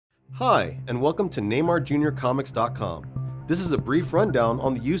Hi, and welcome to NeymarJrComics.com. This is a brief rundown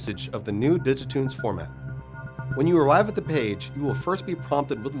on the usage of the new Digitoons format. When you arrive at the page, you will first be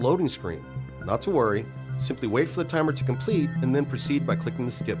prompted with a loading screen. Not to worry, simply wait for the timer to complete and then proceed by clicking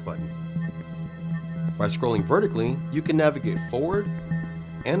the skip button. By scrolling vertically, you can navigate forward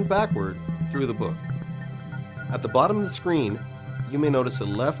and backward through the book. At the bottom of the screen, you may notice a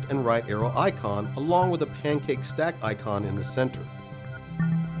left and right arrow icon along with a pancake stack icon in the center.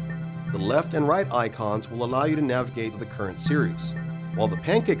 The left and right icons will allow you to navigate the current series, while the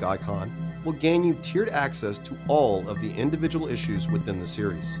pancake icon will gain you tiered access to all of the individual issues within the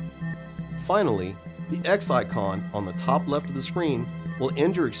series. Finally, the X icon on the top left of the screen will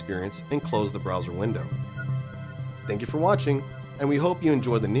end your experience and close the browser window. Thank you for watching, and we hope you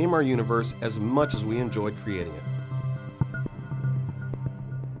enjoy the Neymar universe as much as we enjoyed creating it.